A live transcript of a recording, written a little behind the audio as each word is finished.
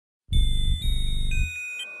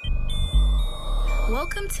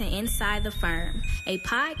Welcome to Inside the Firm, a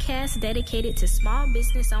podcast dedicated to small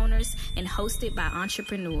business owners and hosted by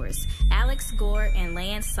entrepreneurs, Alex Gore and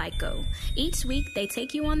Lance Cayko. Each week, they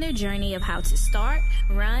take you on their journey of how to start,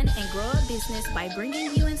 run, and grow a business by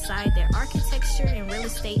bringing you inside their architecture and real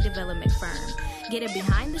estate development firm. Get a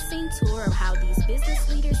behind-the-scenes tour of how these business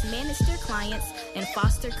leaders manage their clients and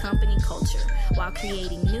foster company culture while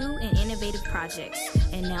creating new and innovative projects.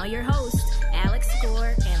 And now your hosts, Alex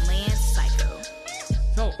Gore and Lance Cayko.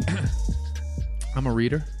 So, I'm a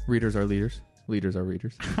reader. Readers are leaders. Leaders are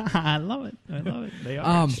readers. I love it. I love it. They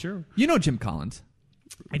are. It's true. You know Jim Collins.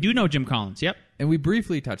 I do know Jim Collins. Yep. And we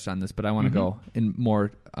briefly touched on this, but I want to go in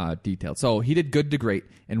more detail. So he did Good to Great,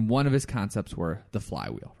 and one of his concepts were the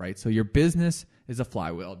flywheel, right? So your business is a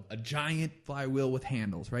flywheel, a giant flywheel with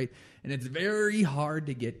handles, right? And it's very hard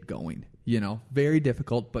to get going, very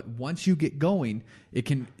difficult. But once you get going, it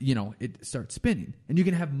can, it starts spinning. And you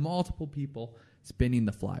can have multiple people spinning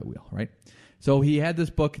the flywheel, right? So he had this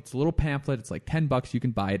book. It's a little pamphlet. It's like $10. You can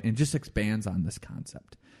buy it, and it just expands on this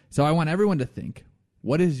concept. So I want everyone to think,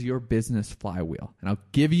 what is your business flywheel? And I'll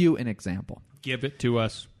give you an example. Give it to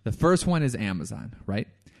us. The first one is Amazon, right?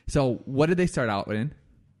 So what did they start out in?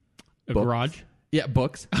 A garage? Yeah,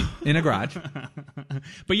 books in a garage.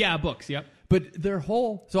 But yeah, books, yep. But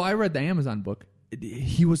so I read the Amazon book.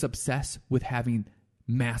 He was obsessed with having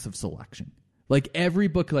massive selection. Like every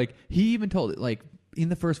book, like he even told it, like in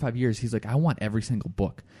the first 5 years, he's like, I want every single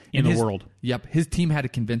book in the world. Yep. His team had to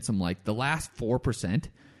convince him like the last 4%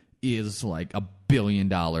 is like $1 billion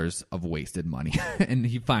of wasted money. And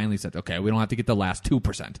he finally said, okay, we don't have to get the last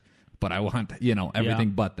 2%, but I want,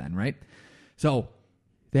 everything but then, right? So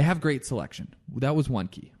they have great selection. That was one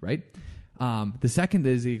key, right? The second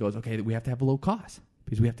is he goes, okay, we have to have a low cost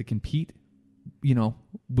because we have to compete,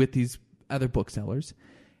 with these other booksellers.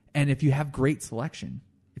 And if you have great selection,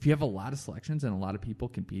 if you have a lot of selections and a lot of people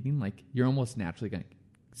competing, like you're almost naturally going to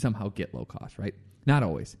somehow get low cost, right? Not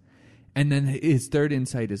always. And then his third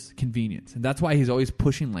insight is convenience. And that's why he's always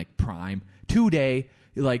pushing like Prime. 2-day,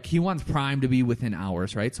 like he wants Prime to be within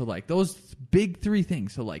hours, right? So like those big three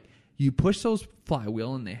things. So like you push those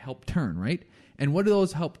flywheel and they help turn, right? And what do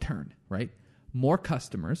those help turn, right? More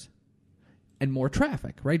customers and more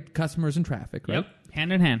traffic, right? Customers and traffic, right? Yep.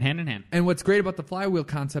 Hand in hand, hand in hand. And what's great about the flywheel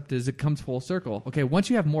concept is it comes full circle. Okay, once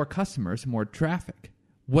you have more customers, more traffic,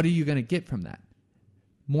 what are you going to get from that?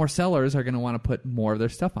 More sellers are going to want to put more of their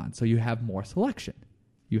stuff on. So you have more selection.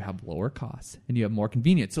 You have lower costs and you have more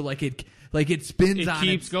convenience. So it spins on. It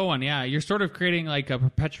keeps going. Yeah. You're sort of creating like a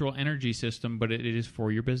perpetual energy system, but it is for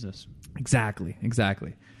your business. Exactly.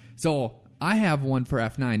 So I have one for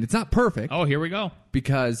F9. It's not perfect. Oh, here we go.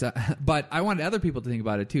 Because, but I wanted other people to think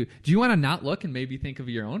about it too. Do you want to not look and maybe think of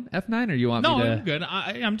your own F9, or you want me to? No, I'm good.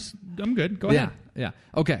 I'm good. Go ahead. Yeah.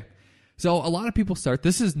 Okay. So a lot of people start.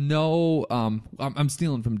 This is I'm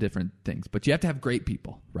stealing from different things, but you have to have great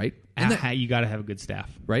people, right? And you got to have a good staff,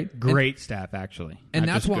 right? Great staff, actually. And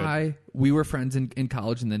that's why we were friends in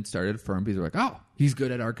college, and then started a firm because we're like, oh, he's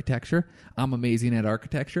good at architecture. I'm amazing at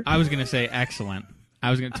architecture. I was going to say excellent. I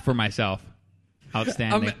was going to for myself.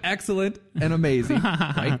 Outstanding. I'm excellent and amazing,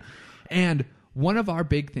 right? And one of our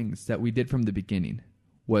big things that we did from the beginning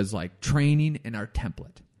was like training in our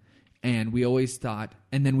template. And we always thought,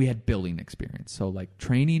 and then we had building experience. So like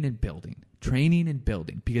training and building,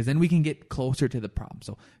 because then we can get closer to the problem.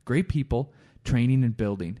 So great people, training and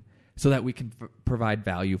building, so that we can provide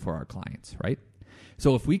value for our clients, right?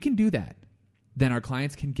 So if we can do that, then our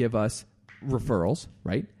clients can give us referrals,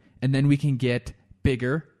 right? And then we can get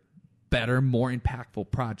bigger, better, more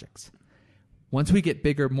impactful projects. Once we get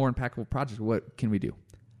bigger, more impactful projects, what can we do?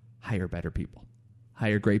 Hire better people,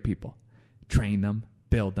 hire great people, train them,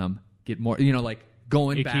 build them, get more,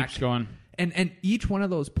 going back. It keeps going. And each one of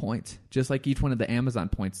those points, just like each one of the Amazon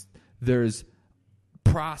points, there's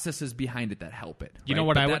processes behind it that help it. You know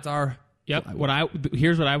what? That's our... Yep.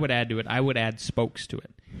 Here's what I would add to it. I would add spokes to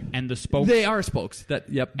it, and the spokes. They are spokes.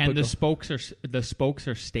 And the spokes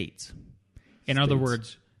are states. In other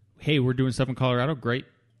words, hey, we're doing stuff in Colorado. Great.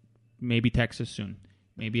 Maybe Texas soon.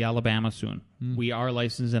 Maybe Alabama soon. We are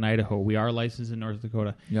licensed in Idaho. We are licensed in North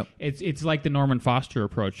Dakota. Yep. It's like the Norman Foster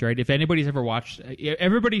approach, right? If anybody's ever watched,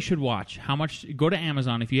 everybody should watch how much. Go to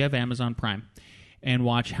Amazon if you have Amazon Prime, and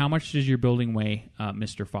watch how much does your building weigh,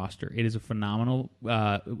 Mr. Foster. It is a phenomenal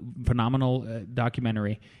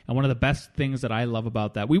documentary, and one of the best things that I love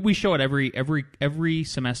about that. We show it every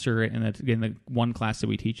semester in the one class that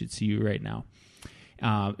we teach at CU right now.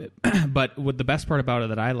 But what the best part about it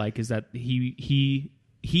that I like is that he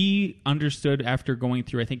understood after going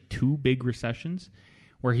through, I think, 2 big recessions,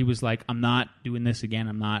 where he was like, I'm not doing this again.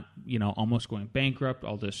 I'm not, almost going bankrupt,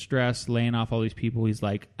 all this stress, laying off all these people. He's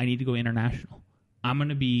like, I need to go international. I'm going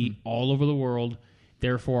to be all over the world.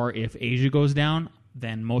 Therefore, if Asia goes down,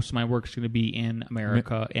 then most of my work is going to be in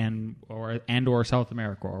America or South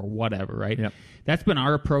America or whatever, right? Yep. That's been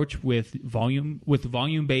our approach with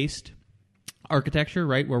volume-based architecture,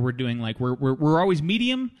 right? Where we're doing like we're always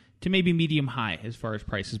medium to maybe medium high as far as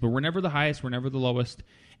prices, but we're never the highest, we're never the lowest,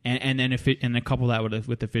 and then a couple that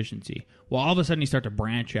with efficiency. Well, all of a sudden you start to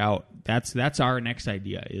branch out. That's our next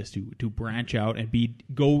idea, is to branch out and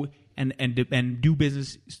go and do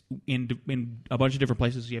business in a bunch of different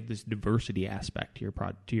places. So you have this diversity aspect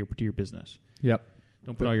to your business. Yep.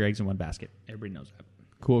 Don't put all your eggs in one basket. Everybody knows that.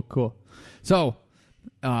 Cool. So,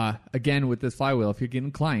 again, with this flywheel, if you're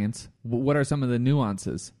getting clients, what are some of the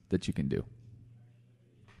nuances that you can do?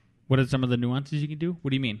 What are some of the nuances you can do? What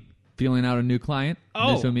do you mean? Feeling out a new client?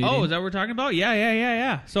 Is that what we're talking about?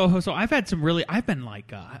 Yeah. So I've had I've been like,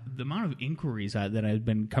 the amount of inquiries that have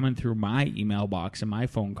been coming through my email box and my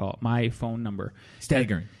phone number.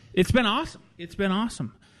 Staggering. It's been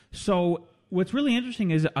awesome. So what's really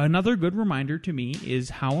interesting is another good reminder to me is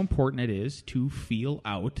how important it is to feel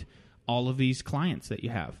out all of these clients that you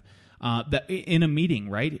have. That in a meeting,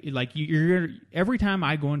 right? Like every time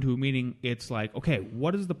I go into a meeting, it's like, okay,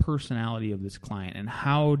 what is the personality of this client, and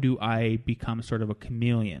how do I become sort of a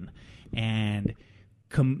chameleon and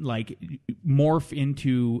morph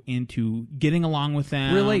into getting along with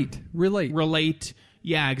them? Relate.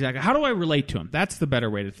 Yeah, exactly. How do I relate to them? That's the better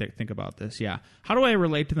way to think about this. Yeah. How do I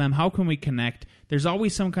relate to them? How can we connect? There's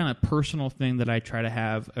always some kind of personal thing that I try to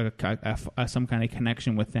have some kind of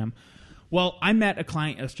connection with them. Well, I met a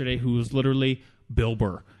client yesterday who was literally Bill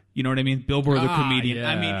Burr. You know what I mean? Bill Burr, the comedian. Yeah.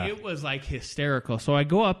 I mean, it was like hysterical. So I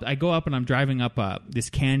go up and I'm driving up this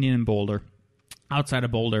canyon in Boulder, outside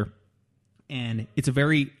of Boulder. And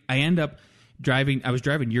I end up driving, I was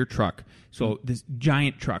driving your truck. So this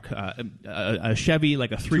giant truck, a Chevy,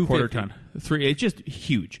 like a 3/4 ton. It's just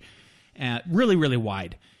huge. Really, really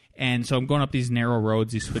wide. And so I'm going up these narrow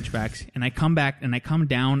roads, these switchbacks. And I come back and I come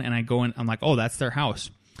down and I go in. I'm like, oh, that's their house.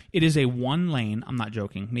 It is a 1-lane, I'm not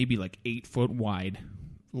joking, maybe like 8-foot wide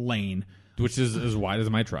lane. Which is as wide as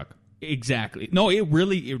my truck. Exactly. No, it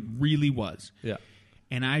really was. Yeah.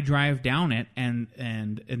 And I drive down it, and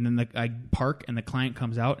then I park, and the client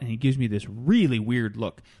comes out, and he gives me this really weird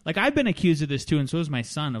look. Like, I've been accused of this too, and so is my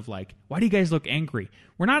son, of like, why do you guys look angry?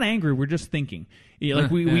 We're not angry, we're just thinking. Yeah,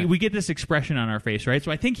 like we get this expression on our face, right?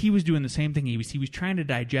 So I think he was doing the same thing. He was trying to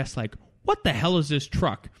digest, like, what the hell is this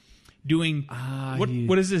truck doing?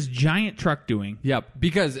 What is this giant truck doing? Yep,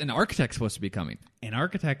 because an architect's supposed to be coming. An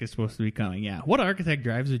architect is supposed to be coming, yeah. What architect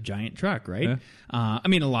drives a giant truck, right? Yeah. I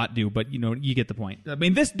mean, a lot do, but, you get the point. I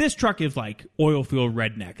mean, this truck is like oil field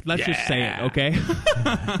redneck. Let's just say it, okay?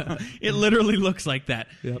 It literally looks like that.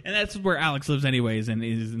 Yep. And that's where Alex lives anyways, and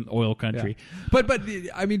is in oil country. Yeah. But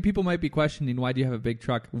I mean, people might be questioning, why do you have a big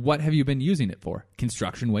truck? What have you been using it for?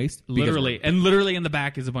 Construction waste? Literally. And literally in the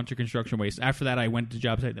back is a bunch of construction waste. After that, I went to the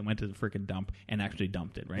job site, then went to the freaking dump and actually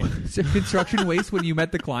dumped it, right? So construction waste when you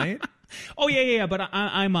met the client? Oh yeah. But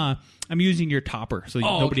I'm using your topper, so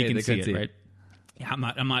nobody can see it, right? Yeah,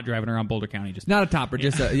 I'm not driving around Boulder County. Just not a topper,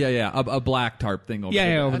 just a black tarp thing over.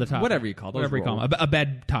 Yeah, over the top. Whatever you call them, a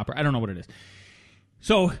bed topper. I don't know what it is.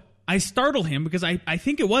 So I startle him because I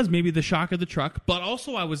think it was maybe the shock of the truck, but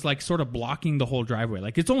also I was like sort of blocking the whole driveway.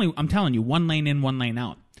 Like, it's only, I'm telling you, 1 lane in, 1 lane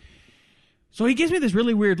out. So he gives me this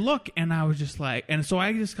really weird look, and I was just like, and so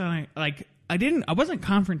I just kind of like, I wasn't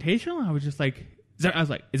confrontational. I was just like,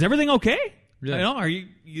 is everything okay? Yeah. Are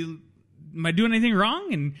you am I doing anything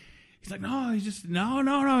wrong? And he's like, no, he's just, no.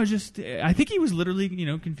 It's just, I think he was literally,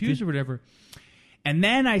 confused or whatever. And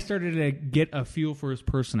then I started to get a feel for his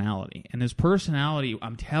personality. And his personality,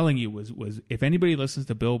 I'm telling you, was if anybody listens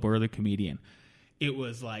to Bill Burr, the comedian, it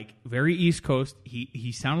was like very East Coast.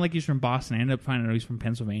 He sounded like he's from Boston. I ended up finding out he's from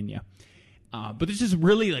Pennsylvania. But it's just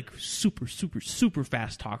really like super, super, super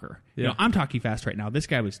fast talker. Yeah. I'm talking fast right now. This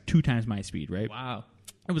guy was 2 times my speed, right? Wow.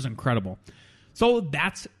 It was incredible. So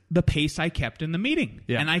that's the pace I kept in the meeting.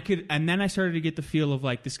 Yeah. And then I started to get the feel of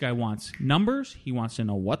like, this guy wants numbers. He wants to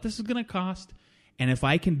know what this is going to cost. And if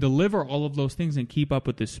I can deliver all of those things and keep up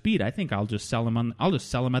with this speed, I think I'll just sell him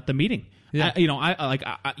at the meeting. Yeah.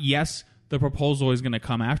 Yes, the proposal is going to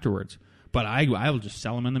come afterwards, but I will just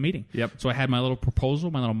sell them in the meeting. Yep. So I had my little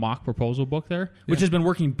proposal, my little mock proposal book there, which has been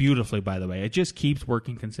working beautifully, by the way. It just keeps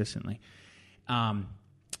working consistently.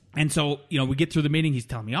 And so, we get through the meeting. He's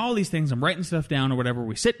telling me all these things. I'm writing stuff down or whatever.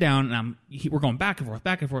 We sit down, and we're going back and forth.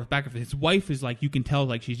 His wife is like, you can tell,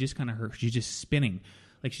 like she's just spinning.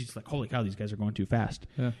 Like, she's like, holy cow, these guys are going too fast.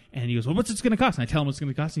 Yeah. And he goes, well, what's it going to cost? And I tell him what's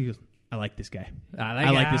going to cost. And he goes, I like this guy.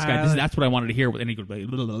 I like this guy. That's what I wanted to hear. And he goes, blah,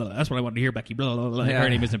 blah, blah, that's what I wanted to hear, Becky. Blah, blah, blah. Her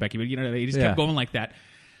name isn't Becky, but he just kept going like that.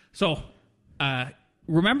 So,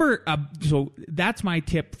 remember, so that's my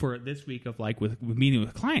tip for this week of like with meeting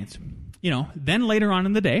with clients. Then later on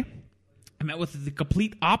in the day, I met with the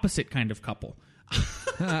complete opposite kind of couple.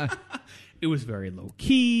 It was very low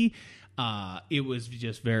key. It was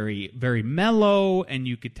just very, very mellow, and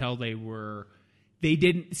you could tell they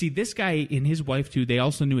didn't see this guy and his wife too. They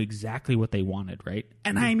also knew exactly what they wanted, right?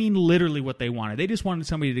 And I mean literally what they wanted. They just wanted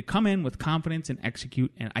somebody to come in with confidence and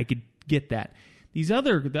execute, and I could get that. The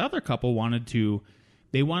other couple wanted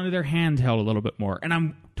their hands held a little bit more, and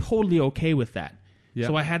I'm totally okay with that. Yeah.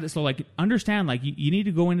 So understand, like, you need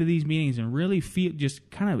to go into these meetings and really feel, just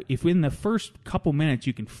kind of, if in the first couple minutes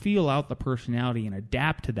you can feel out the personality and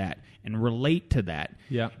adapt to that and relate to that,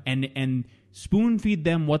 and spoon feed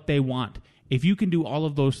them what they want. If you can do all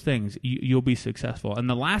of those things, you'll be successful. And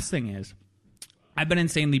the last thing is, I've been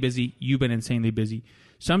insanely busy. You've been insanely busy.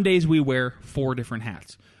 Some days we wear 4 different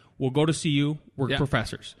hats. We'll go to CU, we're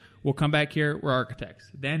professors. We'll come back here, we're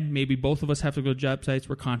architects. Then maybe both of us have to go to job sites,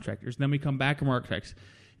 we're contractors. Then we come back and we're architects.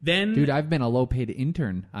 Then, dude, I've been a low-paid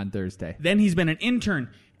intern on Thursday. Then he's been an intern.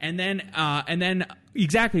 And then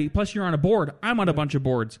exactly, plus you're on a board. I'm on a bunch of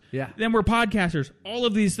boards. Yeah. Then we're podcasters. All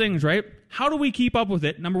of these things, right? How do we keep up with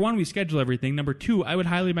it? Number 1, we schedule everything. Number 2, I would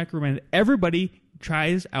highly recommend everybody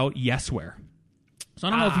tries out Yesware. So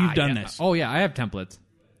I don't know if you've done this. Oh, yeah, I have templates.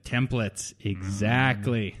 Templates,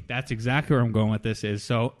 exactly. That's exactly where I'm going with this. Is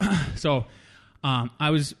so I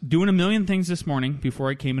was doing a million things this morning before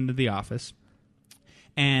I came into the office,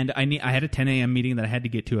 and I had a 10 a.m. meeting that I had to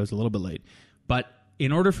get to. I was a little bit late, but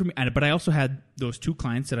in order for me, but I also had those 2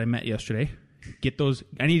 clients that I met yesterday.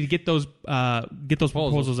 I need to get those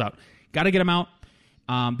proposals out. Got to get them out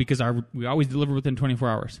because we always deliver within 24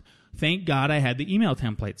 hours. Thank God I had the email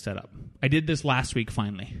template set up. I did this last week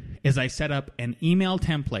finally. Is I set up an email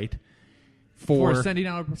template for sending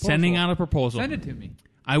out a proposal. Send it to me.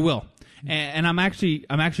 I will. And I'm actually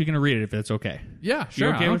going to read it if it's okay. Yeah, sure.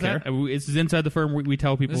 You okay with that? It's inside the firm. We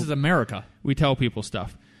tell people. This is America. We tell people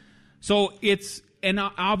stuff. So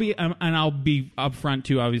I'll be upfront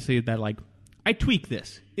too. Obviously, that like I tweak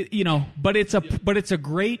this, but it's a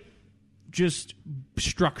great just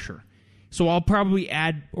structure. So I'll probably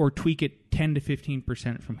add or tweak it 10 to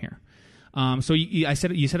 15% from here. So you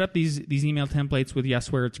set up these email templates with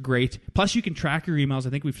Yesware. It's great. Plus, you can track your emails. I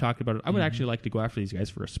think we've talked about it. I would actually like to go after these guys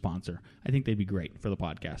for a sponsor. I think they'd be great for the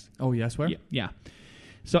podcast. Oh, Yesware? Yeah.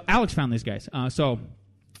 So Alex found these guys.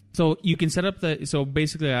 So you can set up so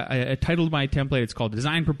basically I titled my template. It's called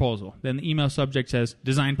Design Proposal. Then the email subject says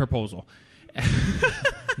Design Proposal.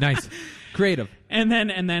 Nice. Creative. And then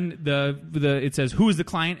it says, who is the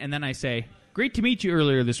client? And then I say, great to meet you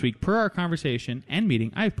earlier this week. Per our conversation and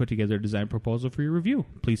meeting, I've put together a design proposal for your review.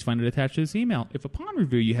 Please find it attached to this email. If upon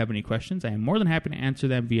review you have any questions, I am more than happy to answer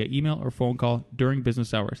them via email or phone call during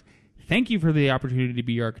business hours. Thank you for the opportunity to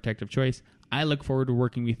be your architect of choice. I look forward to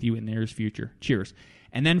working with you in the near future. Cheers.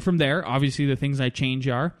 And then from there, obviously the things I change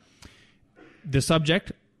are the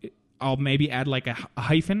subject. I'll maybe add like a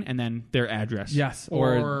hyphen and then their address. Yes,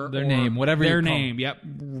 or their name, whatever their you call name. Yep,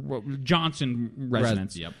 Johnson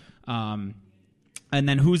residence. Yep. And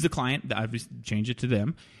then who's the client? I just change it to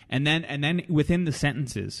them. And then within the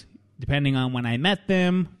sentences, depending on when I met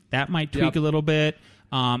them, that might tweak a little bit.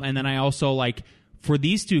 And then I also like for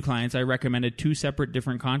these 2 clients, I recommended 2 separate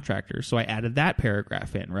different contractors, so I added that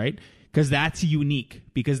paragraph in, right? Because that's unique.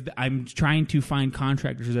 Because I'm trying to find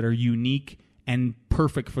contractors that are unique and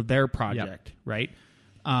perfect for their project, right?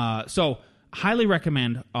 So highly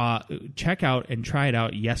recommend check out and try it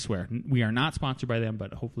out. Yesware. We are not sponsored by them,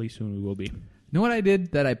 but hopefully soon we will be. You know what I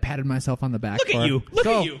did that I patted myself on the back for? Look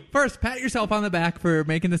at you. First, pat yourself on the back for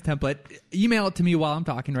making this template. Email it to me while I'm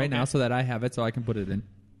talking now so that I have it so I can put it in.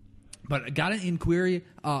 But I got an inquiry,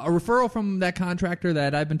 a referral from that contractor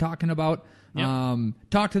that I've been talking about. Yep.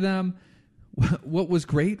 Talked to them. What was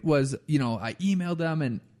great was, I emailed them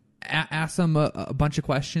and asked them a bunch of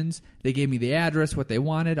questions. They gave me the address, what they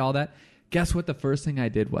wanted, all that. Guess what the first thing I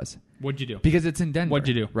did was? What'd you do? Because it's in Denver. What'd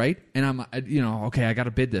you do? Right? And I'm, okay, I got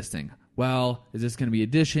to bid this thing. Well, is this going to be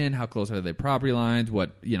addition? How close are the property lines?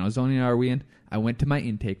 What, zoning are we in? I went to my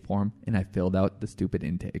intake form and I filled out the stupid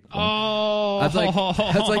intake form. Oh. I was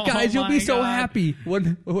like, guys, you'll be so happy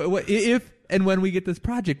if and when we get this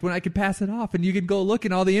project, when I can pass it off and you can go look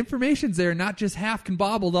and all the information's there, not just half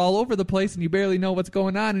bobbled all over the place and you barely know what's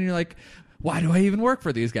going on and you're like, why do I even work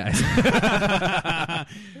for these guys?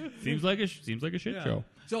 Seems like a shit show.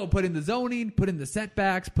 So put in the zoning, put in the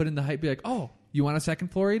setbacks, put in the height. Be like, oh, you want a second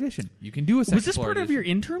floor addition. You can do a second floor Was this part addition. of your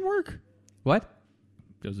intern work? What?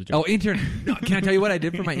 It was a joke. Oh, intern. No, can I tell you what I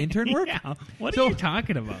did for my intern work? Yeah. What are you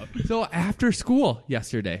talking about? So after school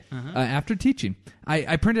yesterday, after teaching,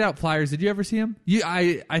 I printed out flyers. Did you ever see them?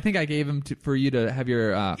 I think I gave them for you to have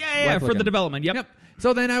your Yeah, for the development. Yep.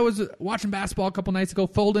 So then I was watching basketball a couple nights ago,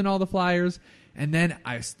 folding all the flyers, and then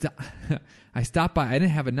I stopped by. I didn't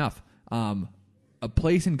have enough. A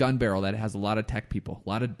place in Gun Barrel that has a lot of tech people, a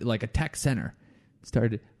lot of like a tech center.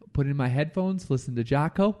 Started putting in my headphones, listening to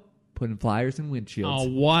Jocko, putting flyers in windshields. Oh,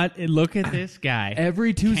 what? Look at this guy.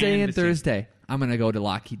 Every Tuesday and Canvassing. Thursday, I'm going to go to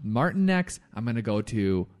Lockheed Martin next. I'm going to go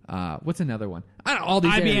to, what's another one? I don't know, all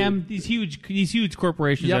these IBM, these huge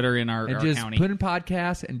corporations that are in our just county. put in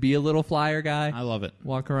podcasts and be a little flyer guy. I love it.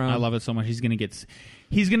 Walk around. I love it so much. He's gonna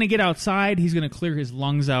get outside. He's gonna clear his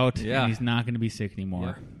lungs out. Yeah. And he's not gonna be sick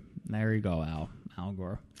anymore. Yeah. There you go, Al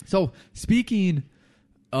Gore. So, speaking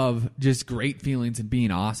of just great feelings and being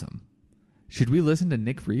awesome, should we listen to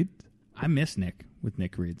Nick Reed? I miss Nick with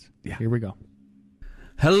Nick Reeds. Yeah. Here we go.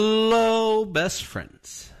 Hello, best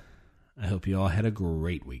friends. I hope you all had a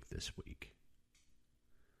great week this week.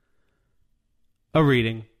 A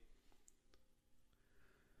reading.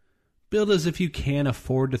 Build as if you can't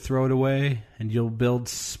afford to throw it away, and you'll build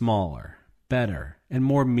smaller, better, and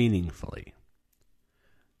more meaningfully.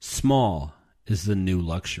 Small is the new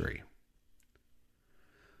luxury.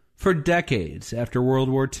 For decades after World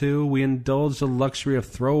War II, we indulged the luxury of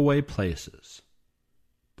throwaway places,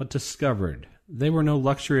 but discovered they were no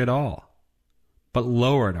luxury at all, but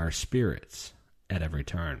lowered our spirits at every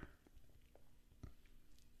turn.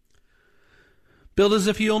 Build as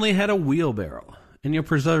if you only had a wheelbarrow, and you'll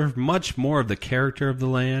preserve much more of the character of the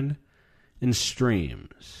land and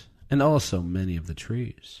streams, and also many of the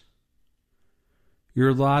trees.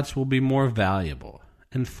 Your lots will be more valuable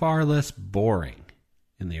and far less boring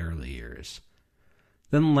in the early years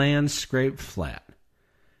than land scraped flat,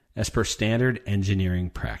 as per standard engineering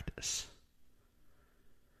practice.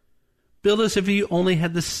 Build as if you only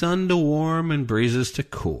had the sun to warm and breezes to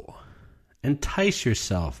cool. Entice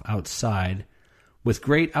yourself outside with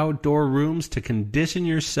great outdoor rooms to condition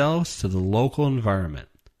yourselves to the local environment,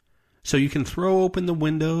 so you can throw open the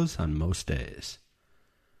windows on most days.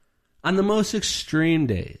 On the most extreme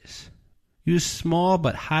days, use small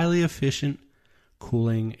but highly efficient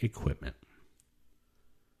cooling equipment.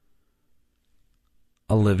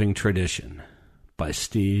 A Living Tradition by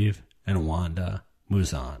Steve and Wanda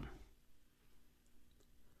Muzan.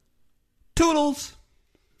 Toodles!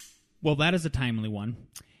 Well, that is a timely one.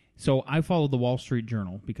 So I follow the Wall Street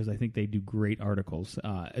Journal because I think they do great articles,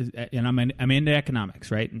 and I'm into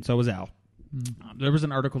economics, right? And so was Al. There was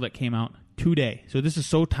an article that came out today. So this is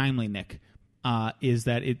so timely, Nick. Is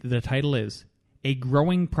that the title is "A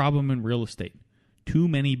Growing Problem in Real Estate: Too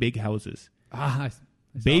Many Big Houses."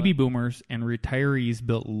 Baby boomers and retirees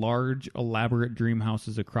built large, elaborate dream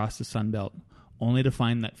houses across the Sun Belt, only to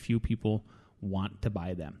find that few people want to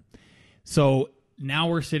buy them. So now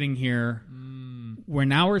we're sitting here.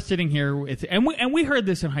 We're sitting here with, and we heard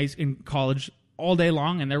this in college all day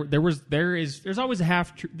long, and there's always a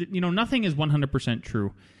half. Nothing is 100%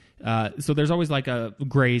 true. So there's always like a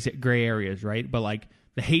gray areas, right? But like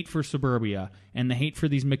the hate for suburbia and the hate for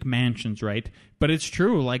these McMansions, right? But it's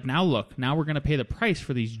true. Like now we're going to pay the price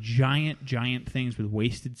for these giant things with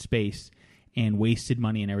wasted space and wasted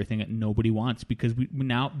money and everything that nobody wants, because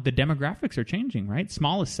now the demographics are changing, right?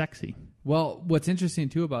 Small is sexy. Well, what's interesting,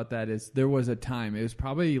 too, about that is there was a time, it was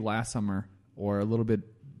probably last summer or a little bit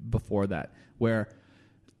before that, where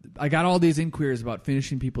I got all these inquiries about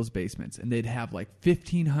finishing people's basements, and they'd have like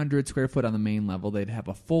 1,500 square foot on the main level. They'd have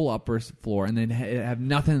a full upper floor, and they'd have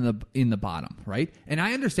nothing in the bottom, right? And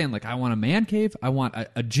I understand, like, I want a man cave, I want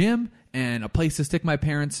a gym, and a place to stick my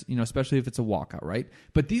parents, especially if it's a walkout, right?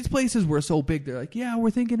 But these places were so big, they're like, yeah,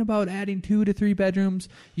 we're thinking about adding 2 to 3 bedrooms,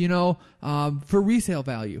 for resale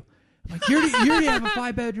value. I'm like, you already have a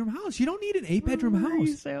 5-bedroom house. You don't need an 8-bedroom house.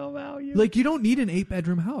 Resale value. Like, you don't need an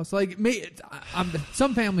 8-bedroom house. Like,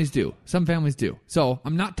 some families do. Some families do. So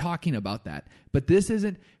I'm not talking about that. But this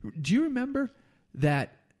isn't. Do you remember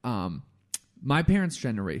that my parents'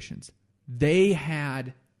 generations, they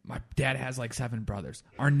had. My dad has like 7 brothers.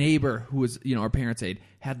 Our neighbor, who was our parents' age,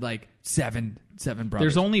 had like seven brothers.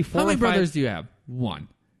 There's only 4 How many or 5 brothers do you have? 1.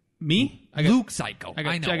 Me? Luke Cayko.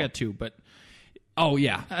 I know. I got 2, but. Oh,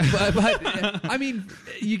 yeah. but I mean,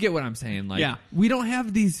 you get what I'm saying. Like, yeah. We don't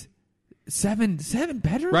have these seven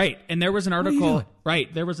bedrooms? Right. And there was an article. What are you doing?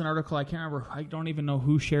 Right. There was an article. I can't remember. I don't even know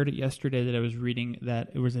who shared it yesterday that I was reading,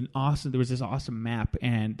 that there was this awesome map.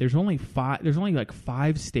 And there's only like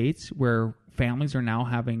 5 states where families are now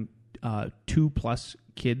having 2+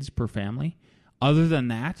 kids per family. Other than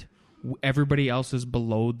that, everybody else is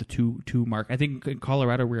below the two mark. I think in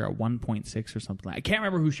Colorado we're at 1.6 or something. I can't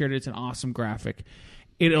remember who shared it. It's an awesome graphic.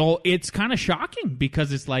 It's kind of shocking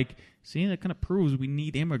because it's like, see, that kind of proves we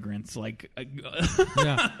need immigrants. Like,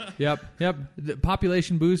 Yep. The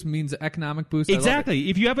population boost means economic boost. Exactly.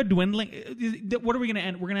 If you have a dwindling, what are we going to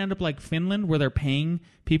end? We're going to end up like Finland, where they're paying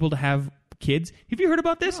people to have kids. Have you heard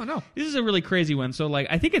about this? No. This is a really crazy one. So, like,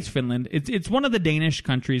 I think it's Finland. It's one of the Danish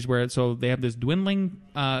countries where they have this dwindling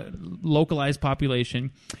localized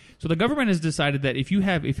population. So the government has decided that if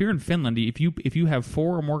you're in Finland, if you have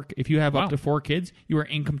four or more, if you have up to 4 kids, you are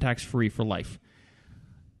income tax free for life.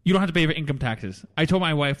 You don't have to pay for income taxes. I told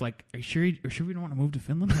my wife, like, are you sure we don't want to move to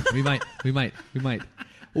Finland? We might.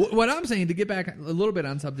 What I'm saying, to get back a little bit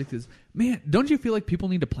on subject, is, man, don't you feel like people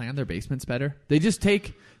need to plan their basements better? They just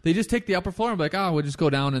take the upper floor and be like, oh, we'll just go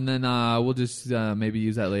down and then we'll just maybe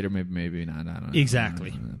use that later, maybe not. I don't know.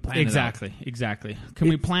 Exactly. Can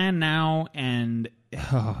we plan now? And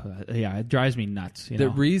it drives me nuts. The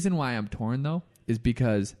reason why I'm torn though is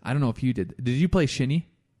because I don't know if you did. Did you play shinny?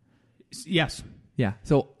 Yes. Yeah.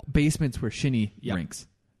 So basements were shinny rinks.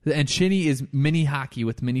 And shinny is mini hockey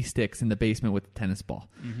with mini sticks in the basement with a tennis ball.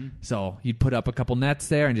 Mm-hmm. So you'd put up a couple nets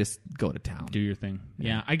there and just go to town. Do your thing.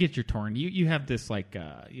 Yeah, I get your torn. You have this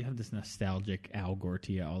you have this nostalgic Al Gore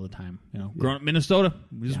to you all the time. Growing up in Minnesota,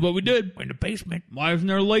 this is what we did. We're in the basement. Why isn't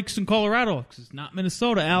there lakes in Colorado? Because it's not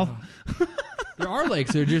Minnesota, Al. There are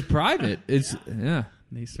lakes. They're just private. They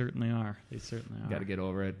certainly are. Got to get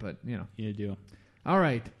over it, but You do. All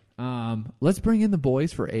right. Let's bring in the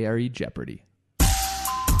boys for A.R.E. Jeopardy.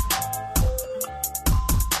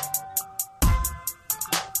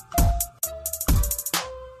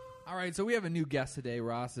 All right, so we have a new guest today.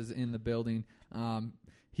 Ross is in the building.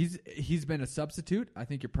 He's been a substitute. I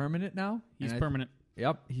think you're permanent now. He's permanent.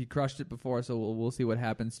 Yep, he crushed it before, so we'll see what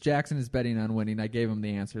happens. Jackson is betting on winning. I gave him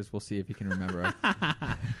the answers. We'll see if he can remember.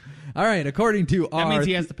 All right, according to that means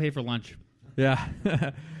he has to pay for lunch. Yeah.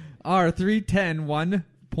 R310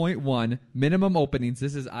 1.1 minimum openings.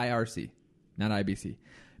 This is IRC, not IBC.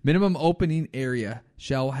 Minimum opening area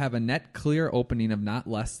shall have a net clear opening of not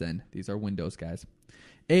less than, these are windows, guys,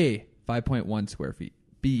 A, 5.1 square feet,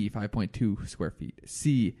 B, 5.2 square feet,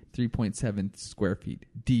 C, 3.7 square feet,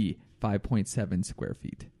 D, 5.7 square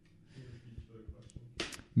feet.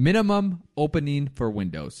 Minimum opening for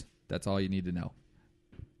windows. That's all you need to know.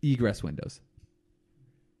 Egress windows.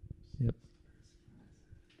 Yep.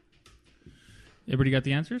 Everybody got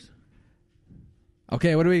the answers?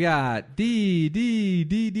 Okay, what do we got? D, D,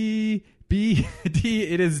 B, D.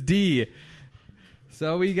 It is D.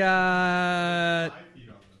 So we got...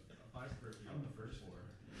 5 square feet on the first floor.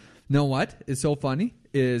 Know what is so funny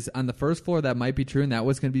is on the first floor that might be true, and that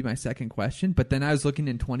was going to be my second question, but then I was looking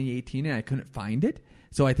in 2018 and I couldn't find it,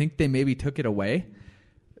 so I think they maybe took it away.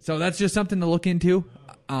 So that's just something to look into.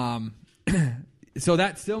 So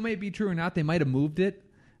that still may be true or not. They might have moved it.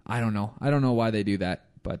 I don't know. I don't know why they do that,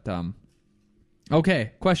 but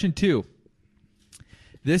okay, question 2.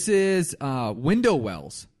 This is window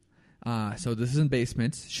wells. So this is in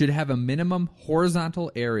basements. Should have a minimum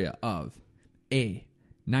horizontal area of A,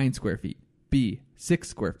 9 square feet, B, 6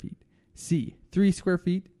 square feet, C, 3 square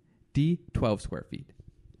feet, D, 12 square feet.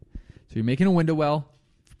 So you're making a window well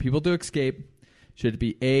for people to escape. Should it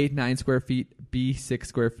be A, 9 square feet, B, 6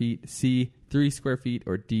 square feet, C, 3 square feet,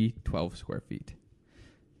 or D, 12 square feet?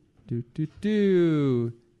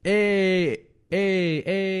 A.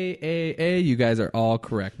 You guys are all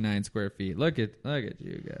correct. 9 square feet. Look at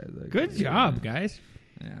you guys. Good job, guys.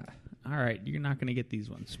 Yeah. All right, you're not going to get these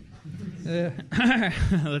ones. Yeah.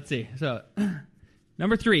 Let's see. So,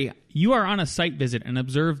 number 3, you are on a site visit and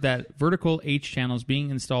observe that vertical H channels being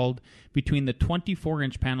installed between the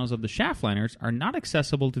 24-inch panels of the shaft liners are not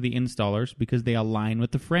accessible to the installers because they align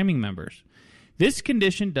with the framing members. This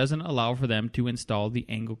condition doesn't allow for them to install the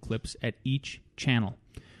angle clips at each channel.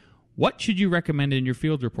 What should you recommend in your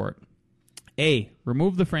field report? A,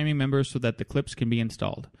 remove the framing members so that the clips can be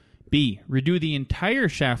installed. B, redo the entire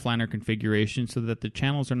shaft liner configuration so that the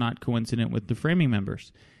channels are not coincident with the framing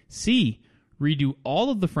members. C, redo all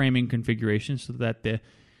of the framing configuration so that the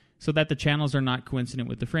channels are not coincident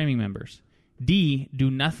with the framing members. D, do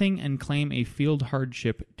nothing and claim a field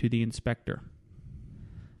hardship to the inspector.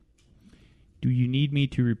 Do you need me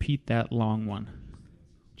to repeat that long one?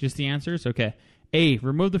 Just the answers? Okay. A,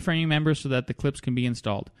 remove the framing members so that the clips can be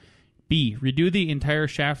installed. B, redo the entire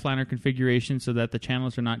shaft liner configuration so that the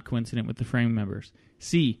channels are not coincident with the framing members.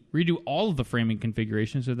 C, redo all of the framing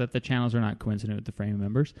configuration so that the channels are not coincident with the framing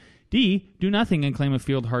members. D, do nothing and claim a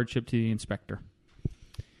field hardship to the inspector.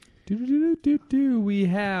 We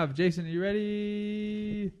have, Jason, are you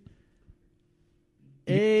ready?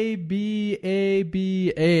 A, B, A,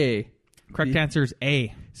 B, A. Correct answer is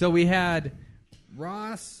A. So we had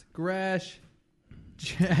Ross, Gresh,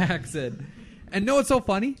 Jackson. And know what's so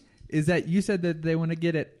funny is that you said that they want to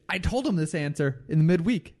get it. I told them this answer in the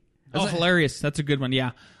midweek. Oh, hilarious. That's a good one,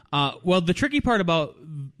 yeah. Well, the tricky part about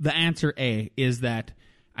the answer A is that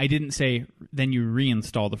I didn't say, then you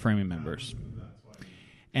reinstall the framing members.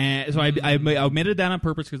 And so I omitted that on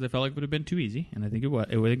purpose because I felt like it would have been too easy, and I think it would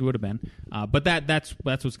have been. But that's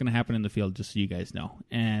what's going to happen in the field, just so you guys know.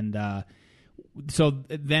 And so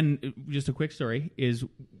then, just a quick story is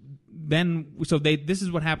this is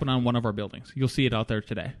what happened on one of our buildings. You'll see it out there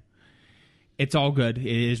today. It's all good.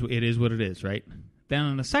 It is what it is, right? Then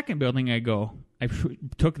on the second building, I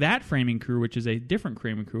took that framing crew, which is a different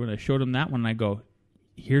framing crew, and I showed them that one. And I go,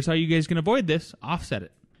 here's how you guys can avoid this. Offset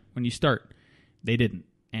it when you start. They didn't.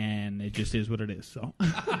 And it just is what it is. So,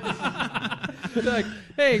 like,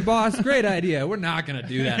 hey, boss, great idea. We're not going to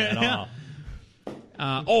do that at all.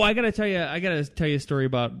 I gotta tell you a story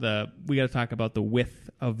about we gotta talk about the width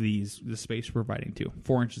of the space we're providing too.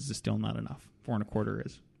 4 inches is still not enough. 4 1/4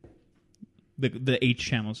 is. The H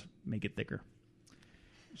channels make it thicker.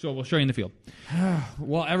 So we'll show you in the field.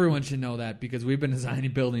 Well, everyone should know that because we've been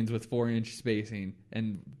designing buildings with 4-inch spacing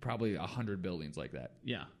and probably 100 buildings like that.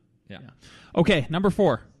 Yeah. Okay, number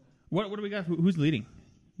 4. What do we got? Who's leading?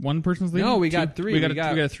 One person's leading? No, we got 3. We got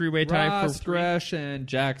a 3-way tie Ross, for Gresh, and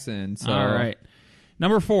Jackson. So. All right.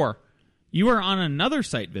 Number 4. You are on another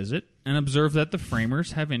site visit and observe that the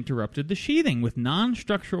framers have interrupted the sheathing with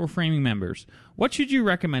non-structural framing members. What should you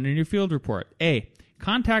recommend in your field report? A.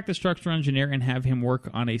 Contact the structural engineer and have him work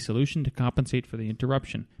on a solution to compensate for the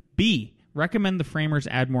interruption. B. Recommend the framers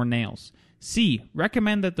add more nails. C.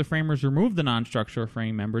 Recommend that the framers remove the non-structural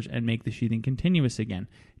framing members and make the sheathing continuous again.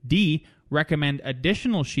 D. Recommend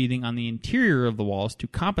additional sheathing on the interior of the walls to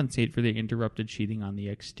compensate for the interrupted sheathing on the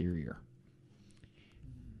exterior.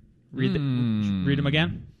 Read them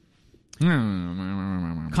again.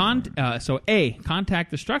 So A. Contact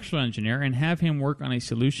the structural engineer and have him work on a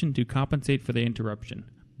solution to compensate for the interruption.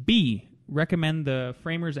 B. Recommend the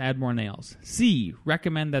framers add more nails. C.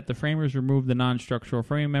 Recommend that the framers remove the non-structural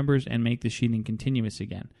frame members and make the sheathing continuous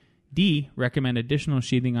again. D. Recommend additional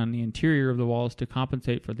sheathing on the interior of the walls to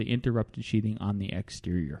compensate for the interrupted sheathing on the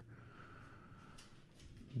exterior.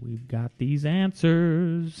 We've got these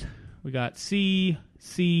answers. We got C,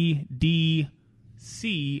 C, D,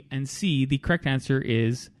 C, and C. The correct answer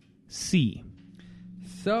is C.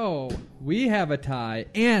 So we have a tie,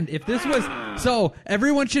 and if this was so,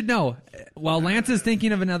 everyone should know. While Lance is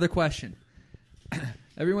thinking of another question,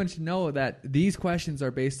 everyone should know that these questions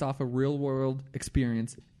are based off of real-world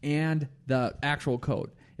experience and the actual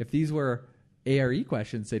code. If these were A.R.E.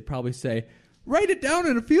 questions, they'd probably say, "Write it down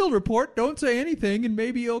in a field report. Don't say anything, and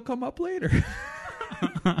maybe it'll come up later."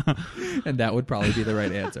 And that would probably be the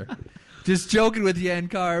right answer. Just joking with you,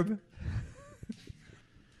 NCARB.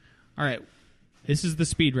 All right. This is the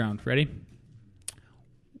speed round. Ready?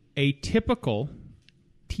 A typical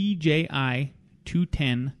TJI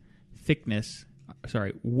 210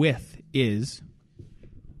 width is...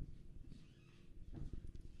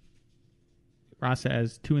 Ross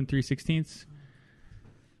has 2 3/16.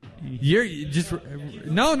 You're just...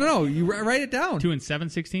 No. You write it down. 2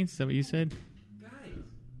 7/16. Is that what you said?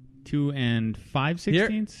 2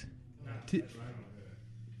 5/16.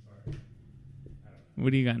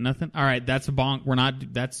 What do you got? Nothing. All right, that's a bonk. We're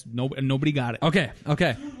not. That's nobody got it. Okay.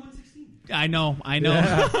 I know.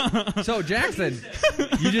 Yeah. So Jackson,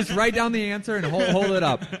 you just write down the answer and hold it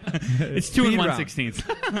up. It's 2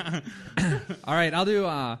 1/16. All right, I'll do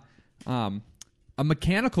a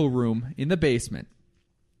mechanical room in the basement.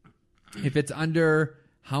 If it's under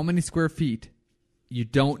how many square feet, you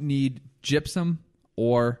don't need gypsum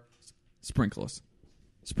or sprinklers.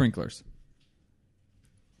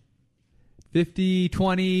 50,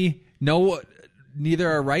 20, no,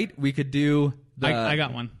 neither are right. We could do I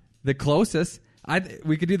got one. The closest.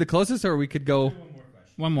 We could do the closest, or we could go...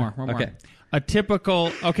 One more. Okay. A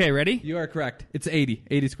typical... Okay, ready? You are correct. It's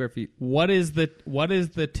 80 square feet. What is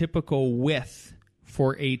the typical width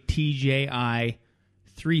for a TJI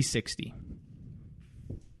 360?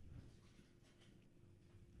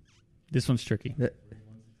 This one's tricky. We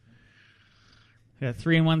got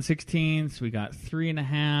 3 1/16. We got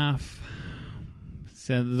 3.5.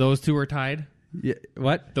 So those two are tied. Yeah.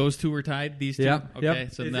 What? Those two were tied. These two. Yeah. Okay.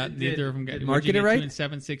 So neither of them got. Marking it right. 2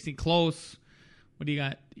 7/16. Close. What do you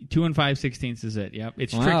got? 2 5/16 is it? Yep.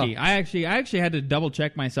 It's wow. tricky. I actually had to double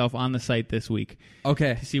check myself on the site this week.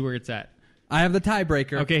 Okay. To see where it's at. I have the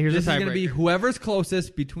tiebreaker. Okay. Here's the tiebreaker. This is going to be whoever's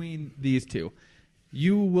closest between these two.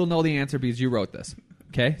 You will know the answer because you wrote this.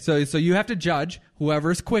 Okay, so you have to judge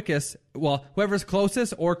whoever's quickest. Well, whoever's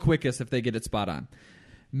closest or quickest if they get it spot on.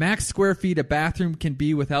 Max square feet a bathroom can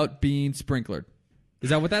be without being sprinklered. Is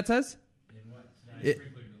that what that says?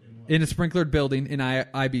 In a sprinklered building in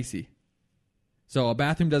IBC. So a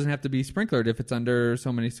bathroom doesn't have to be sprinklered if it's under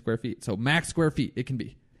so many square feet. So max square feet it can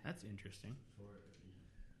be. That's interesting.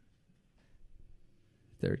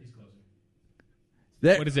 30.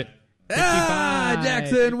 What is it? 55.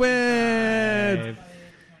 Jackson wins.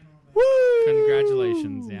 Woo!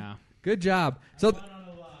 Congratulations, yeah. Good job. So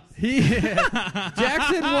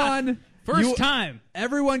Jackson won. First time.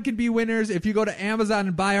 Everyone can be winners if you go to Amazon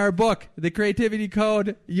and buy our book, The Creativity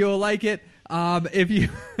Code. You'll like it. If you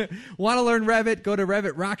want to learn Revit, go to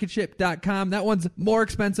RevitRocketship.com. That one's more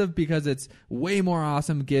expensive because it's way more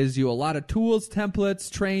awesome. Gives you a lot of tools,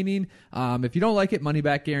 templates, training. If you don't like it, money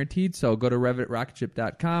back guaranteed. So go to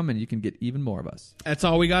RevitRocketship.com and you can get even more of us. That's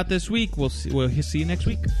all we got this week. We'll see you next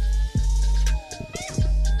week.